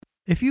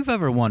If you've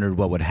ever wondered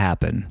what would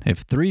happen if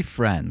three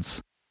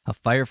friends, a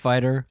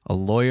firefighter, a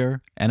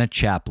lawyer, and a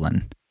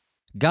chaplain,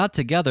 got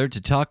together to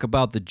talk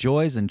about the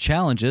joys and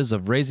challenges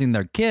of raising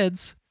their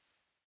kids,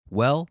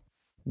 well,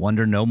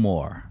 wonder no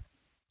more.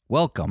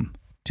 Welcome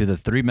to the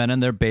Three Men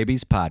and Their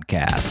Babies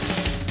podcast.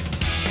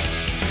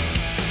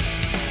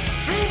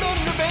 Three Men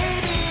and Their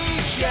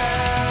Babies,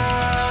 yeah.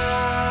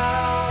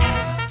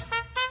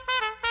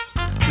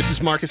 This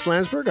is Marcus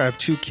Landsberg. I have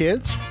two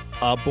kids,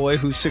 a boy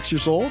who's 6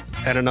 years old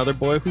and another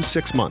boy who's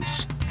 6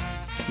 months.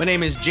 My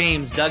name is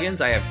James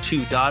Duggins. I have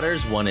two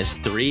daughters. One is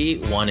 3,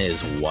 one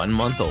is 1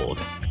 month old.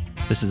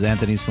 This is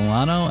Anthony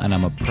Solano, and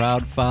I'm a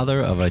proud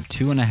father of a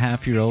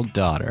 2.5-year-old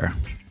daughter.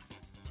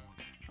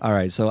 All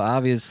right, so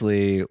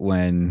obviously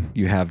when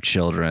you have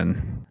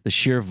children, the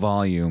sheer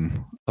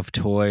volume of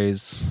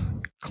toys,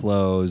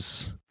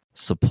 clothes,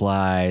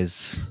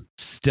 supplies,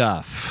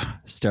 stuff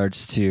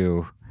starts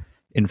to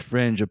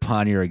infringe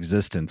upon your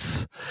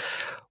existence.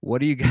 What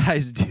do you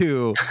guys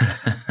do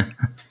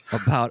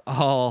about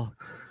all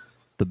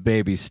the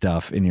baby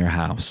stuff in your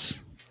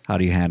house? How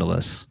do you handle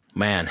this?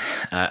 Man,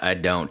 I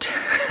don't.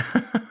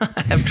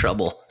 I have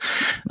trouble.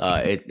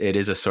 It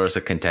is a source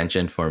of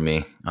contention for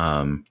me.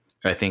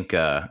 I think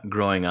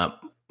growing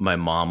up, my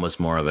mom was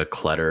more of a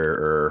clutter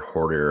or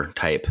hoarder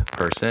type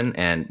person,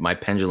 and my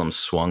pendulum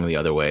swung the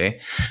other way,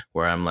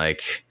 where I'm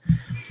like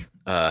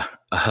a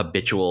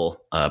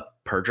habitual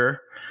purger.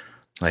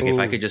 Like, if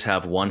I could just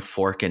have one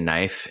fork and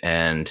knife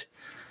and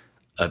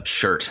a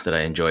shirt that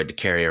I enjoyed to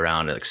carry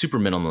around, like super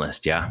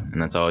minimalist, yeah.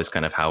 And that's always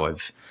kind of how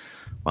I've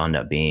wound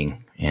up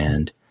being.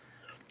 And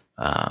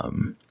I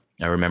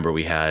remember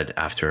we had,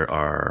 after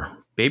our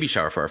baby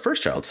shower for our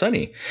first child,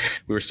 Sunny,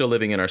 we were still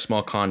living in our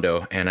small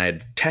condo, and I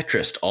had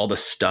Tetrised all the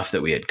stuff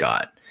that we had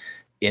got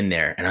in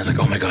there. And I was like,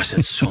 oh my gosh,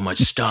 that's so much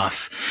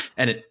stuff.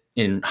 And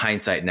in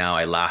hindsight now,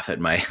 I laugh at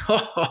my,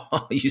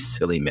 oh, you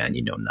silly man,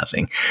 you know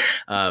nothing.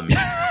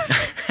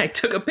 I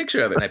took a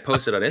picture of it and I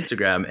posted on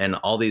Instagram, and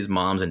all these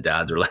moms and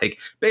dads were like,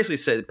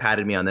 basically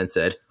patted me on, then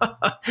said,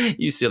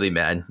 you silly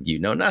man, you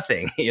know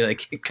nothing. You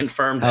like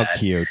confirmed that. How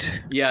cute.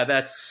 Yeah,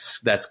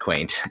 that's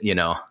quaint, you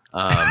know.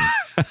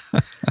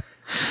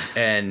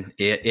 And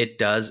it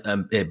does,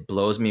 it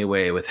blows me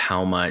away with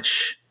how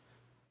much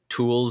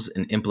tools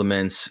and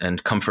implements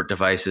and comfort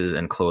devices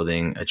and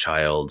clothing a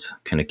child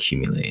can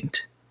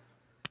accumulate.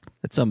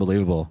 It's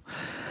unbelievable.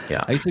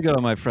 Yeah. I used to go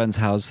to my friend's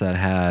house that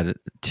had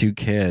 2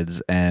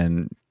 kids,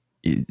 and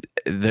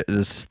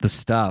the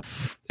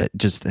stuff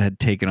just had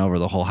taken over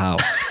the whole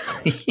house.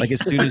 Like,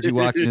 as soon as you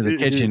walked into the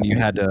kitchen, you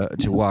had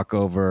to walk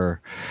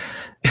over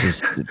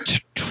just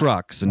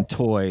trucks and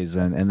toys,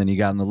 and then you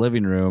got in the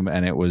living room,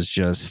 and it was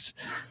just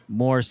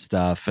more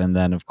stuff. And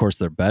then, of course,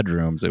 their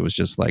bedrooms, it was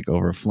just like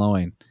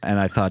overflowing. And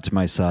I thought to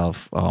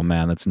myself, oh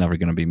man, that's never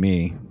going to be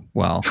me.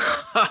 Well,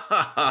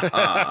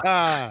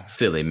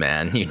 silly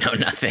man, you know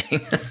nothing.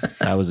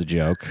 that was a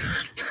joke.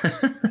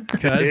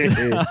 Because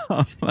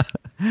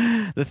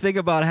the thing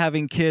about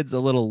having kids a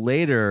little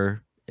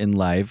later in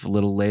life, a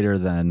little later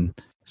than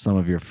some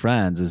of your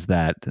friends, is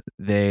that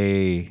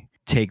they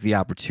take the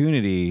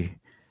opportunity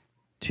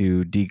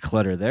to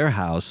declutter their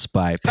house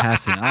by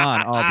passing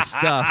on all the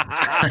stuff.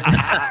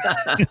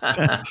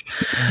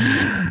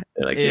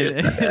 Like,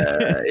 in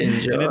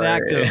an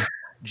act of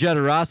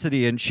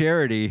generosity and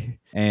charity.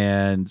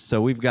 And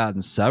so we've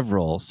gotten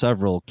several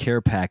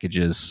care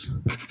packages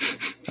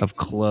of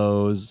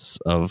clothes,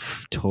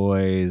 of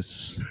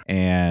toys,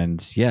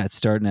 and yeah, it's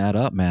starting to add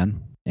up,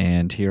 man.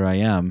 And here I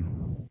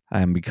am.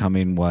 I'm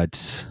becoming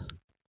what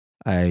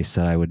I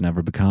said I would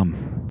never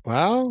become.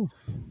 Well,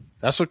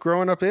 that's what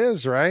growing up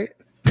is, right?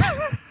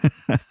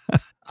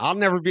 I'll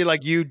never be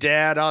like you,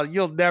 Dad. I'll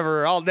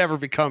never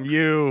become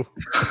you.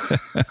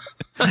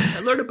 I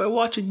learned it by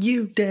watching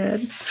you,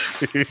 Dad.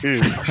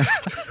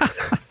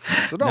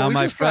 So no, now we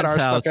my just got friend's our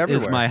house stuff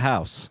everywhere. is my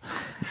house.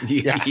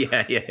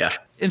 Yeah.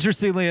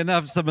 Interestingly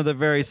enough, some of the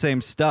very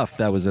same stuff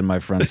that was in my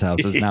friend's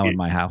house is now in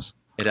my house.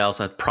 It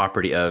also had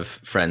property of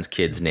friend's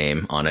kid's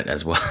name on it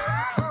as well.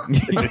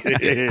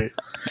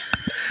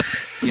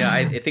 Yeah,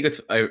 I think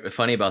what's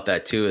funny about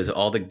that too is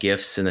all the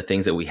gifts and the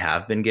things that we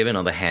have been given,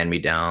 all the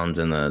hand-me-downs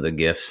and the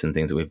gifts and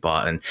things that we've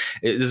bought. And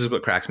this is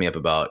what cracks me up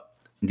about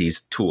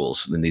these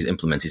tools and these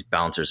implements, these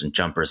bouncers and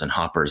jumpers and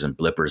hoppers and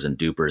blippers and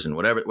dupers and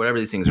whatever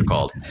these things are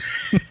called.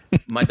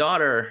 My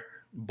daughter,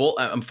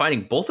 I'm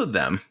finding both of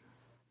them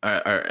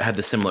have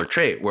the similar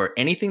trait, where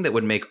anything that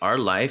would make our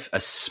life a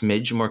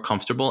smidge more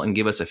comfortable and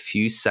give us a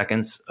few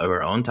seconds of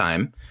our own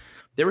time,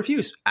 they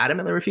refuse,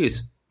 adamantly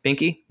refuse.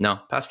 Pinky? No.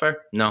 Pacifier?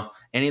 No.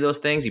 Any of those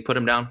things, you put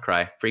them down,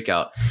 cry, freak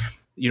out.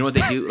 You know what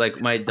they do?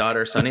 Like, my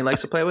daughter Sunny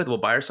likes to play with. We'll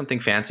buy her something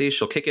fancy.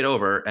 She'll kick it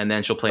over, and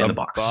then she'll play in the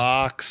box.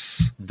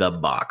 The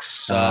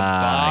box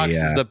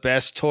Is the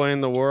best toy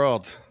in the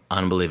world.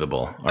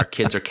 Unbelievable. Our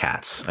kids are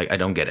cats. I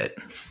don't get it.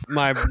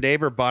 My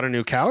neighbor bought a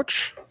new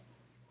couch,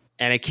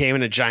 and it came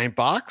in a giant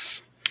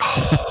box.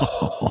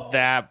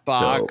 That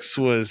box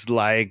was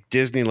like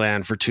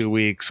Disneyland for 2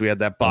 weeks. We had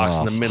that box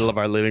in the middle of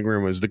our living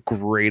room. It was the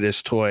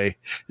greatest toy. It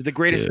was the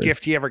greatest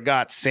gift he ever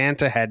got.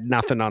 Santa had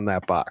nothing on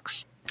that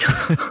box.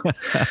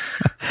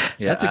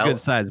 That's a good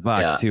sized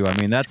box too. I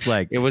mean, that's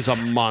like It was a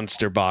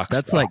monster box.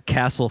 that's though. like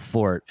Castle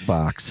Fort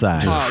box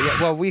size. Oh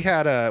yeah. Well,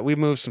 we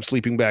moved some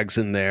sleeping bags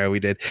in there. We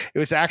did. It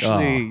was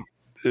actually.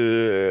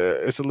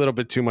 It's a little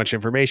bit too much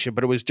information,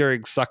 but it was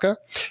during Sukkah,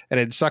 and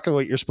in Sukkah,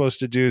 what you're supposed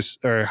to do,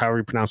 or however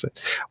you pronounce it,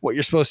 what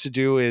you're supposed to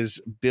do is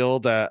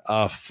build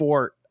a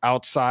fort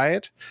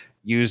outside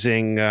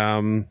using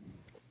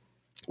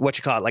what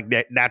you call it,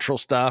 like natural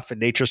stuff and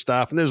nature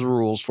stuff, and there's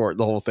rules for it.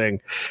 The whole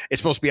thing, it's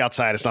supposed to be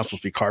outside. It's not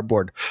supposed to be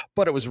cardboard.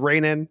 But it was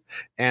raining,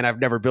 and I've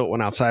never built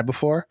one outside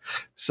before,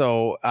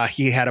 so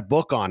he had a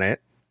book on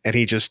it, and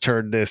he just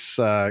turned this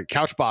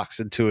couch box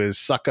into his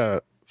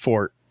Sukkah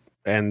fort,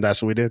 and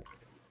that's what we did.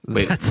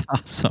 Wait. That's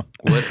awesome.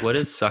 What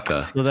is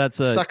Sukkah? So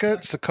that's a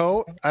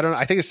Sukkot. I don't know.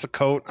 I think it's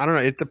Sukkot. I don't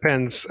know. It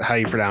depends how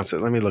you pronounce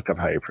it. Let me look up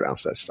how you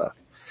pronounce that stuff.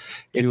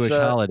 Jewish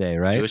holiday,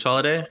 right? Jewish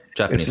holiday?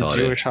 Japanese It's a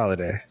holiday? Jewish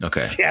holiday.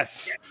 Okay.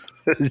 Yes.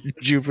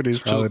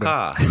 Japanese holiday.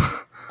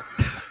 Sukkah.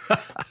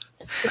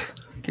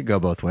 Could go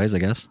both ways, I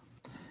guess.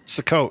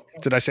 Sukkot.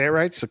 Did I say it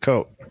right?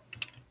 Sukkot.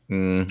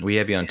 We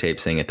have you on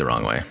tape saying it the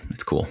wrong way.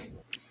 It's cool.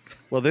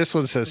 Well, this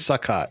one says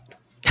Sukkot.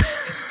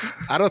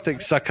 I don't think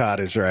Sukkot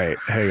is right.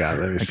 Hang on.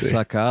 Let me Like see.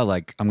 sucka,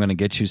 like I'm gonna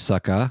get you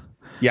sucka.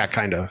 Yeah,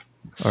 kind of.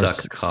 Or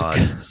Sukkah.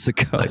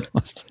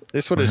 sucka.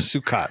 This one is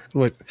Sukkot.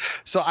 What?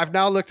 So I've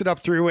now looked it up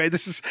 3 ways.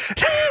 This is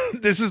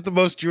this is the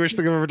most Jewish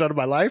thing I've ever done in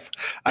my life.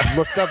 I've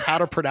looked up how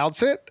to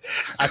pronounce it.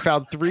 I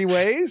found 3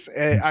 ways,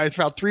 and I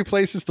found 3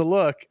 places to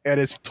look, and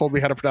it's told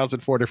me how to pronounce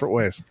it 4 different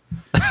ways.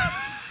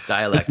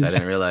 Dialect. I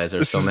didn't realize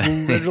there's This so is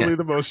many. literally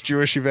the most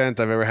Jewish event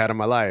I've ever had in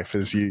my life.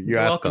 Is you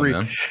ask welcome, 3.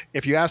 man.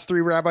 If you ask 3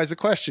 rabbis a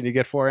question, you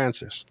get 4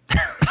 answers.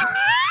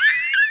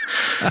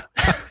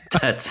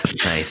 That's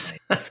nice.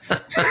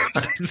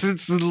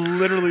 It's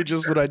literally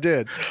just what I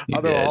did.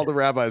 Although did. all the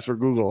rabbis were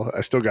Google,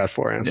 I still got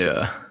 4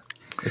 answers. Yeah.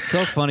 It's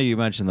so funny you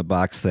mentioned the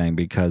box thing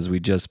because we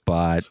just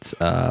bought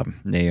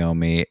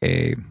Naomi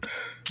a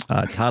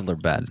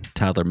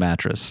toddler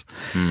mattress.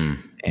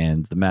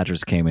 And the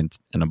mattress came in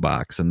a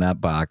box, and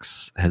that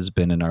box has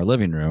been in our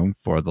living room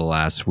for the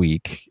last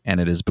week, and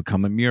it has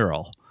become a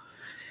mural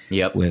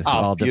Yep. with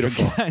all different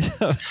beautiful. kinds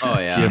of. Oh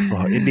yeah.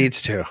 Beautiful. It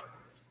needs to.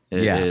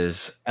 It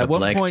is a At one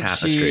blank point,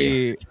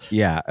 tapestry.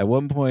 at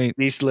one point,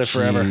 Needs to live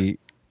forever. she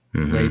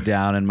laid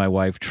down, and my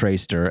wife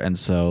traced her, and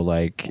so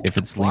like if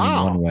it's leaning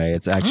Wow. one way,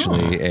 it's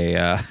actually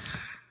a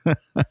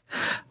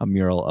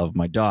mural of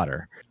my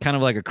daughter, kind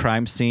of like a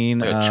crime scene,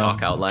 Like a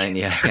chalk outline.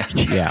 Yeah.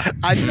 Yeah,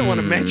 I didn't want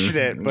to mention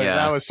it, but Yeah.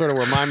 that was sort of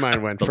where my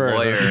mind went The first.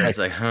 lawyer is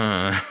like,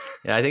 huh.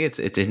 Yeah, I think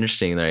it's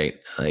interesting, right?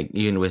 Like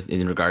even with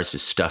in regards to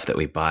stuff that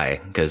we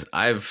buy, because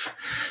I've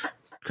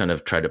kind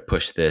of tried to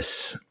push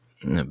this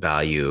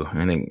value.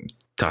 I think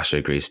Tasha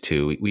agrees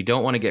too. We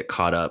don't want to get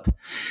caught up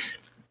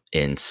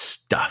in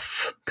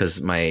stuff because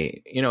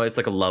it's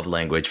like a love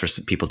language for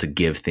some people to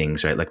give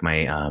things, right? Like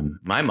my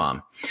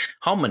mom,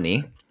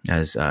 할머니,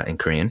 as in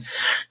Korean,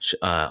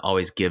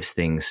 always gives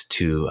things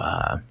to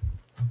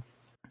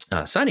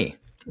Sunny.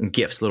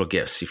 Gifts, little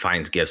gifts. He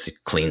finds gifts, he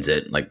cleans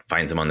it, like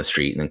finds them on the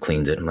street and then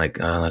cleans it. I'm like,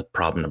 that's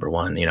problem number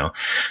 1,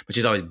 but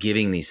she's always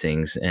giving these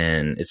things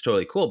and it's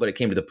totally cool. But it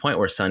came to the point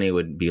where Sunny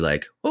would be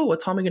like, oh,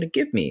 what's Tommy going to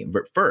give me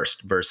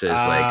first versus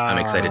like, I'm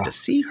excited to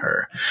see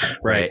her.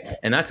 Right.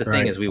 And that's the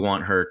thing is we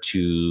want her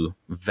to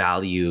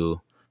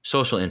value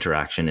social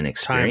interaction and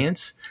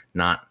experience,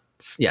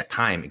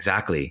 time,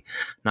 exactly.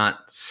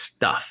 Not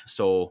stuff.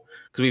 So,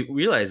 because we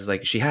realize is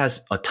like she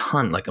has a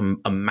ton, like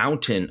a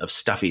mountain of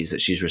stuffies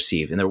that she's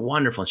received, and they're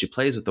wonderful, and she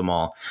plays with them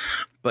all.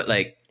 But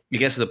like, it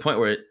gets to the point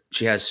where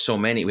she has so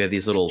many. We have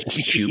these little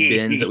cube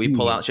bins that we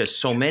pull out. She has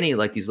so many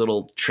like these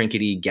little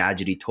trinkety,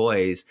 gadgety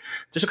toys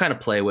just to kind of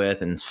play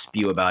with and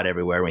spew about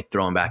everywhere. And we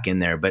throw them back in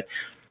there, but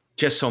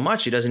just so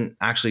much she doesn't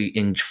actually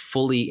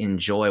fully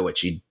enjoy what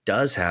she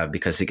does have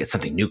because it gets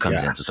something new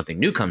comes in. So something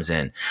new comes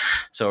in.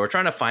 So we're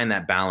trying to find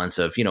that balance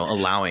of,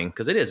 allowing,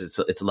 because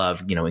it's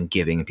love, and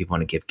giving, and people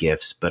want to give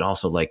gifts, but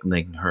also like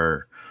letting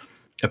her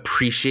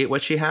appreciate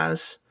what she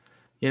has,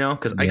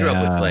 because I grew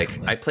up with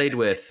I played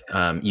with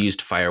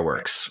used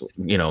fireworks,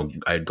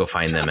 I'd go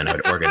find them and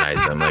I'd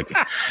organize them. Like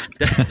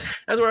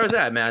that's where I was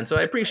at, man. So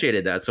I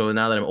appreciated that. So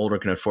now that I'm older,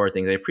 can afford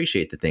things, I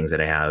appreciate the things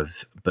that I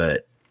have,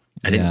 but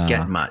I didn't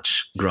get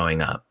much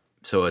growing up.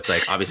 So it's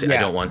like, obviously I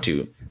don't want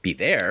to be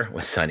there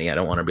with Sunny. I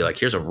don't want to be like,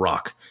 here's a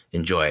rock,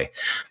 enjoy.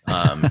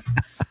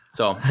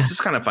 So it's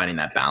just kind of finding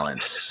that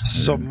balance.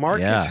 So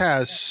Marcus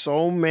has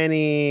so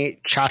many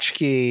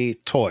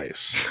tchotchke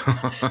toys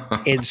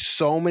in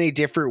so many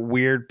different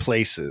weird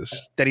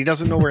places that he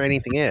doesn't know where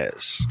anything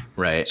is.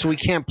 Right. So he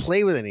can't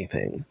play with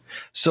anything.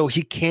 So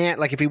he can't,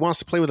 like, if he wants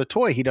to play with a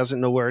toy, he doesn't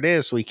know where it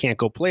is, so he can't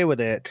go play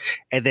with it.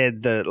 And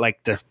then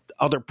the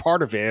other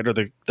part of it, or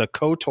the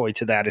co-toy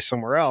to that, is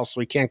somewhere else, so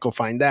we can't go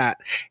find that.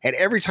 And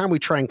every time we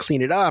try and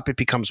clean it up, it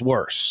becomes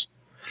worse.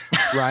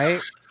 Right?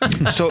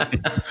 So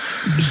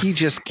he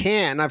just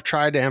can't. And I've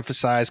tried to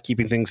emphasize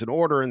keeping things in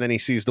order, and then he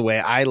sees the way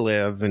I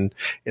live, and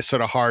it's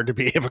sort of hard to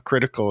be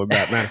hypocritical in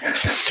that manner.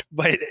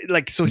 But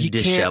like, so he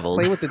can't Disheveled.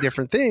 play with the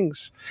different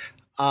things.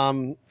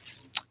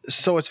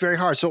 So it's very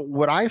hard. So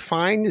what I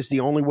find is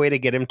the only way to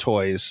get him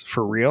toys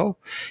for real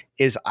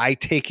is I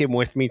take him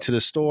with me to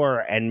the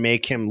store and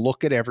make him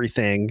look at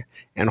everything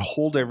and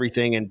hold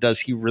everything. And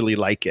does he really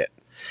like it?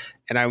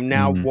 And I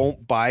now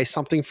won't buy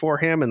something for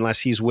him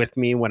unless he's with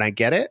me when I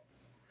get it,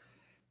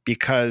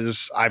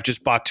 because I've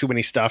just bought too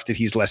many stuff that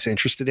he's less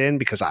interested in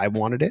because I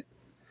wanted it.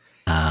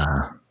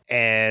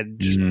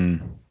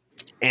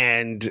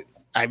 And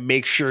I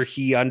make sure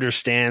he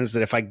understands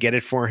that if I get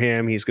it for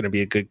him, he's going to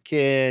be a good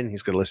kid.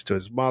 He's going to listen to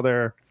his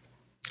mother,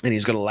 and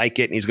he's going to like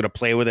it, and he's going to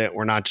play with it.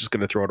 We're not just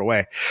going to throw it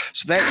away.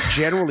 So that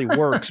generally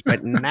works.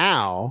 But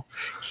now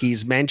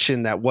he's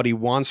mentioned that what he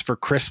wants for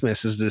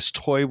Christmas is this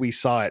toy we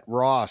saw at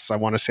Ross, I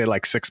want to say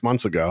like 6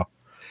 months ago.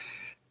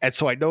 And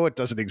so I know it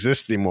doesn't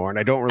exist anymore, and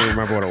I don't really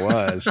remember what it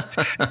was.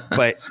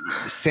 But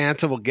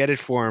Santa will get it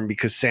for him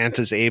because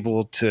Santa's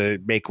able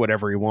to make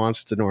whatever he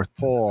wants at the North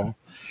Pole.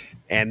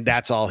 And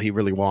that's all he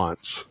really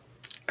wants.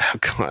 Oh,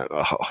 come on.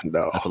 Oh,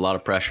 no. That's a lot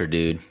of pressure,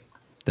 dude.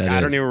 I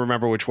don't even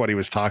remember which one he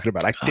was talking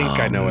about. I think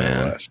I know what it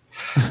was.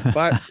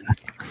 But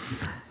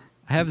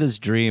I have this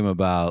dream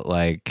about,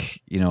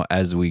 like, you know,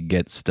 as we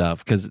get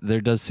stuff, because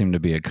there does seem to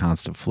be a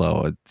constant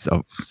flow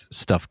of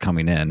stuff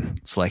coming in.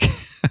 It's like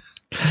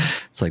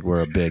it's like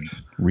we're a big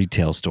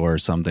retail store or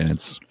something.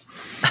 It's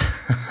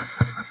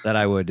that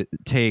I would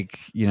take,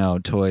 you know,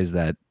 toys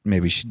that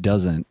maybe she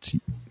doesn't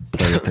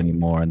play with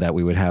anymore, and that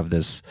we would have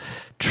this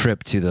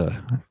trip to the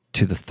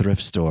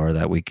thrift store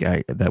that we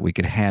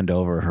could hand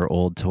over her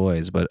old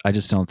toys. But I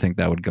just don't think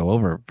that would go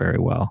over very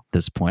well at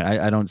this point.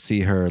 I don't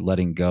see her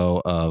letting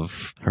go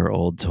of her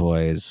old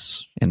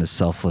toys in a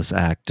selfless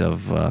act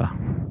of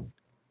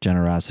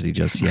generosity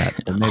just yet.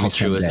 But maybe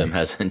altruism someday.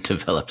 hasn't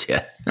developed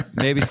yet.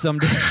 Maybe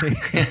someday.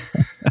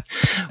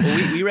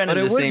 Well, we ran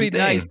into the same thing. But it would be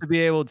nice to be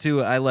able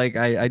to.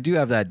 I do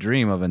have that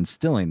dream of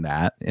instilling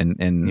that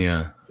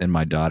in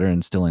my daughter,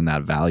 instilling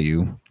that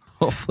value.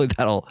 Hopefully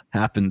that'll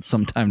happen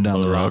sometime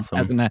down the road.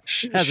 Awesome.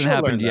 Hasn't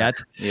happened yet.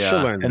 Yeah.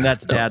 She'll learn And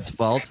that's Dad's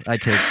fault. I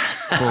take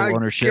full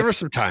ownership. Give her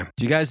some time.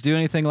 Do you guys do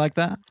anything like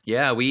that?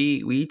 Yeah,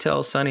 we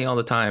tell Sunny all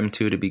the time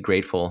too to be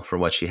grateful for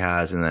what she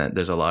has, and that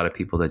there's a lot of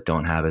people that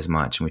don't have as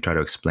much, and we try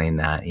to explain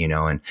that, you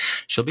know, and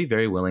she'll be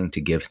very willing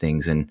to give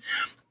things, and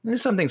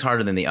some things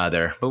harder than the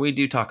other, but we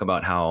do talk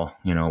about how,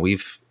 you know,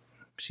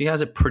 she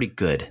has it pretty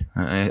good.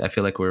 I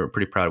feel like we're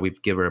pretty proud.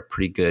 We've given her a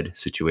pretty good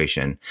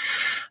situation.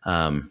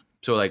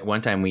 So like one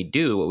time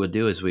what we'll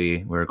do is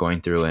we were going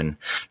through and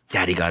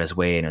Daddy got his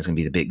way, and it was going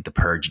to be the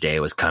purge day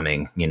was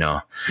coming, you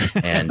know,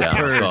 and so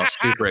I was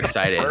super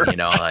excited, you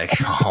know, like,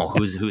 oh,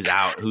 who's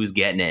out, who's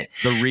getting it?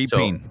 The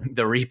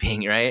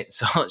reaping, right?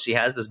 So she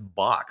has this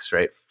box,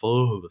 right,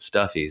 full of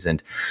stuffies.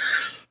 And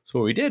so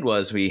what we did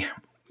was we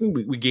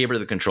gave her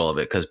the control of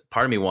it, because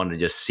part of me wanted to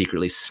just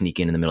secretly sneak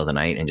in the middle of the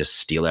night and just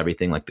steal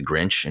everything like the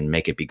Grinch and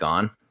make it be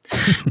gone.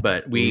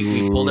 But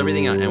we pulled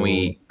everything out, and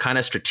we kind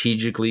of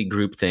strategically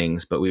grouped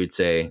things, but we'd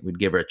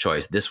give her a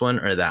choice, this one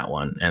or that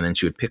one. And then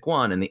she would pick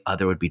one, and the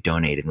other would be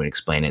donated. And we'd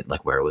explain it,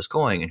 like where it was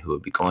going and who it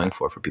would be going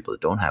for people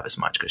that don't have as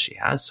much, because she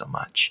has so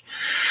much.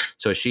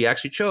 So she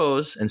actually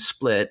chose and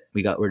split.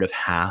 We got rid of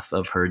half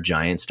of her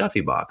giant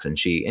stuffy box,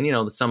 and you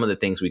know, some of the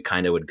things we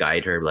kind of would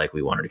guide her, like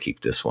we want her to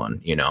keep this one,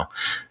 you know.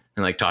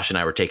 And like Tasha and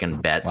I were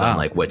taking bets on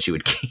like what she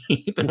would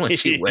keep and what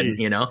she wouldn't,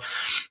 you know.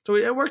 So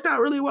it worked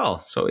out really well.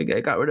 So we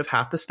got rid of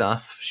half the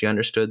stuff. She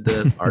understood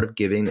the art of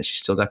giving, that she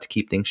still got to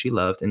keep things she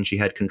loved, and she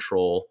had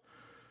control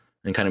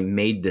and kind of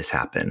made this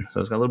happen. So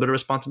it's got a little bit of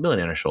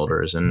responsibility on her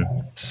shoulders. And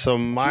so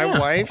my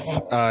wife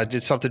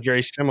did something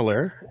very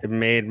similar. It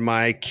made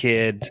my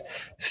kid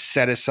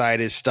set aside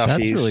his stuffies.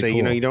 Really say, cool.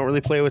 you know, you don't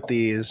really play with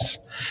these.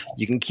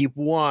 You can keep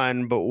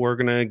one, but we're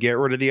going to get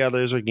rid of the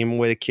others or give them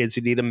away to kids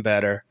who need them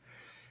better.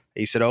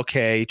 He said,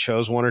 okay, he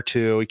chose one or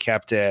two. He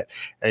kept it.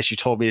 And she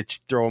told me to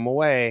throw them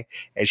away.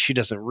 And she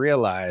doesn't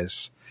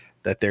realize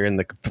that they're in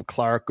the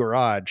Clark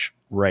garage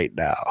right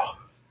now.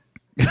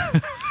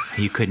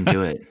 you couldn't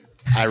do it.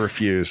 I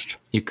refused.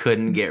 You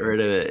couldn't get rid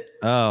of it.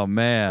 Oh,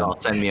 man. I'll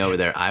send me over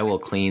there. I will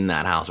clean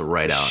that house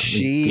right out.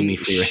 Give me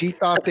free. She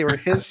thought they were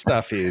his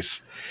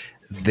stuffies.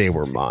 They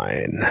were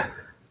mine.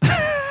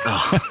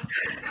 Oh.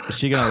 Is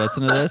she going to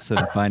listen to this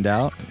and find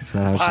out? Is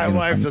that how she's My gonna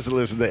wife find- doesn't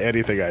listen to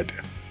anything I do.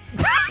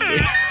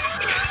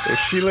 If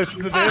she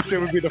listened to this,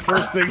 it would be the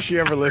first thing she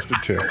ever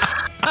listened to.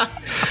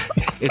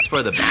 It's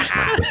for the best.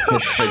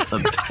 It's for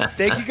the best.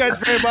 Thank you guys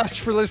very much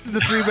for listening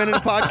to 3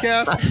 Minute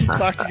Podcast.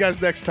 Talk to you guys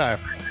next time.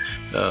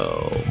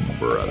 Oh,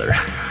 brother.